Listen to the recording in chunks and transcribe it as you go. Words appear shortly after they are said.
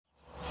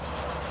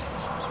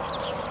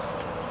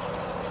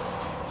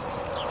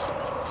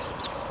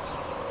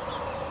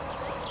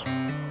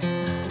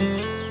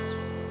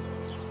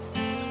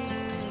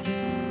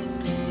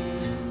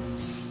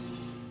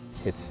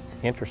It's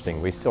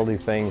interesting. We still do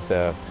things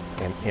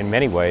in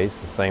many ways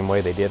the same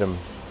way they did them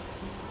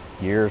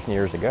years and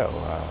years ago.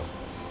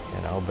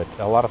 But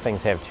a lot of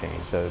things have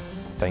changed.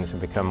 Things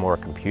have become more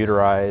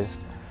computerized.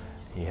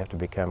 You have to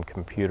become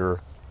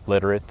computer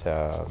literate.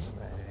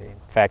 In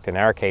fact, in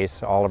our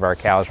case, all of our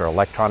cows are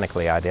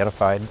electronically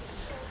identified.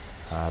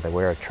 They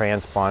wear a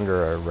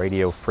transponder, a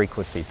radio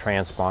frequency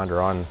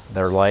transponder on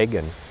their leg,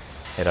 and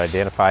it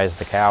identifies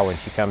the cow when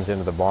she comes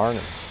into the barn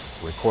and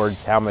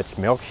records how much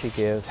milk she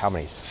gives, how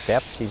many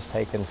steps she's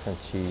taken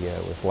since she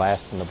was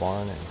last in the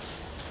barn,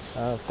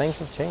 and things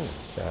have changed.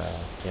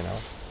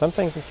 Some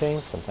things have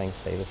changed, some things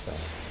stay the same.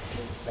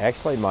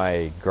 Actually,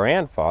 my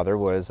grandfather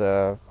was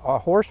a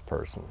horse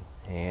person,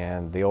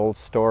 and the old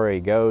story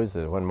goes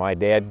that when my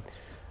dad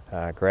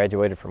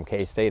graduated from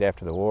K-State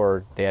after the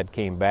war, Dad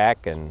came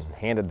back and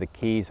handed the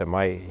keys, and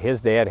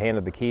his dad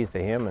handed the keys to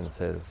him and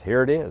says,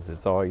 "Here it is,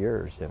 it's all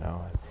yours,"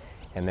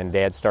 And then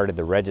Dad started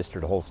the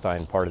registered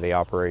Holstein part of the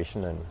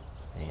operation, and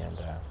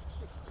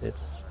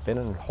it's been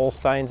in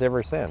Holsteins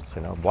ever since.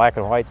 Black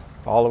and whites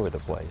all over the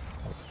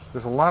place.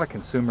 There's a lot of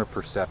consumer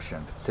perception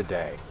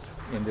today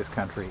in this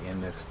country, in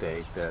this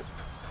state, that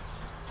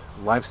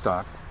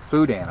livestock,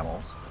 food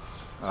animals,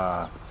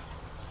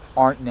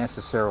 aren't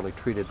necessarily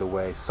treated the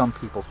way some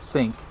people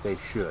think they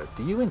should.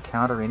 Do you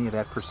encounter any of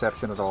that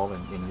perception at all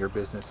in your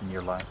business, in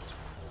your life?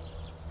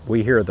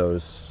 We hear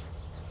those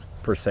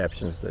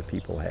perceptions that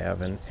people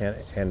have,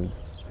 and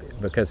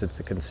because it's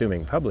a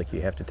consuming public,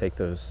 you have to take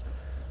those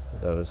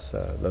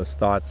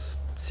thoughts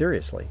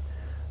seriously.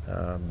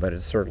 But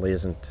it certainly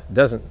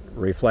doesn't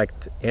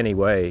reflect any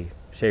way,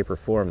 shape, or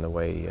form the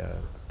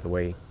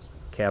way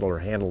cattle are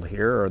handled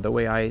here, or the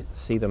way I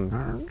see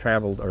them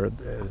traveled, or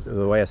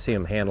the way I see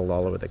them handled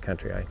all over the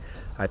country.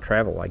 I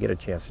travel. I get a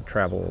chance to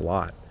travel a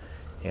lot,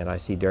 and I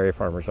see dairy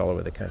farmers all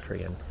over the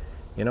country. And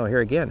here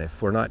again,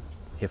 if we're not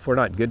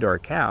good to our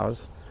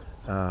cows,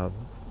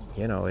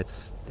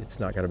 it's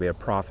not going to be a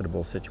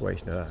profitable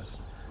situation to us.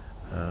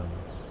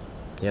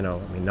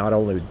 Not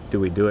only do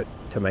we do it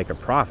to make a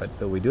profit,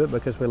 but we do it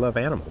because we love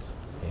animals.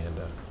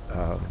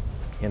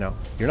 And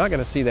you're not going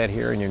to see that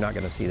here, and you're not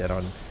going to see that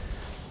on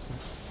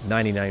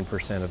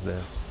 99% of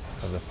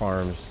the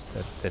farms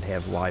that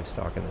have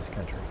livestock in this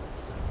country.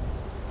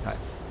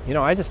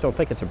 I just don't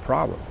think it's a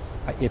problem.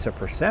 It's a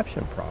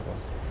perception problem,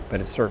 but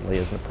it certainly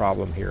isn't a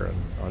problem here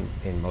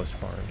in most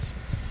farms.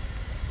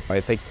 I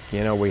think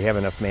we have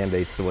enough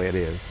mandates the way it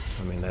is.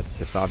 That's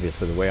just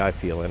obviously the way I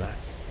feel,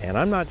 and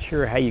I'm not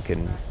sure how you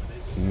can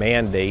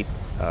mandate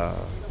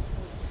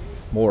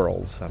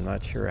morals. I'm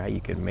not sure how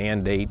you can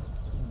mandate.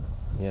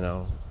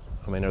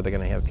 Are they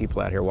going to have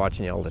people out here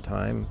watching you all the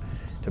time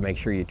to make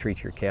sure you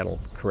treat your cattle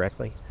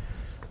correctly?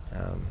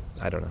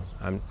 I don't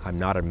know. I'm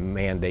not a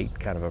mandate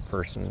kind of a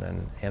person,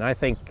 and I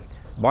think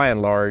by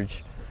and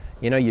large,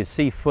 you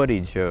see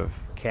footage of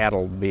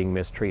cattle being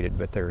mistreated,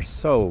 but they're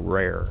so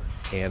rare,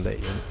 and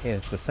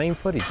it's the same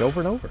footage over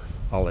and over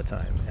all the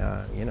time.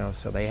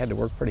 So they had to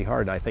work pretty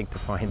hard, I think, to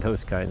find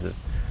those kinds of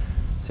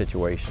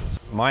situations.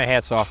 My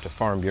hat's off to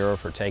Farm Bureau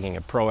for taking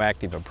a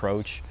proactive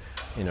approach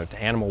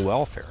to animal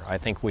welfare. I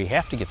think we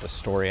have to get the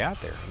story out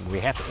there.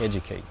 We have to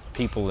educate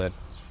people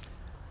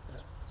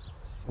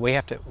we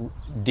have to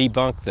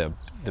debunk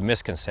the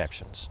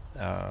misconceptions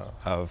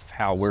of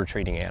how we're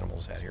treating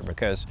animals out here,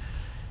 because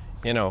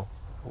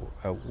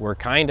we're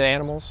kind to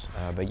animals,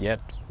 but yet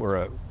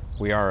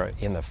we are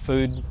in the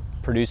food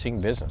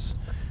producing business,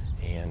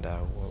 and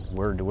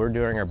we're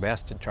doing our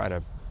best to try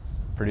to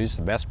produce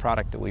the best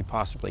product that we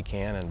possibly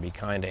can and be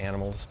kind to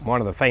animals. One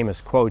of the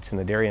famous quotes in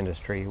the dairy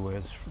industry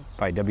was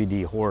by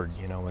W.D. Hoard,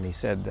 when he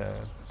said,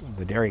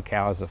 "The dairy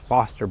cow is the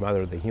foster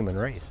mother of the human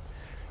race."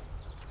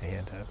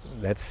 And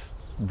that's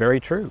very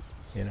true.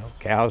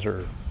 Cows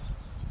are,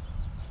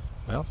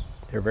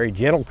 they're very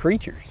gentle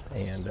creatures,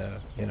 and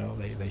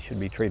they should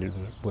be treated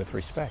with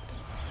respect.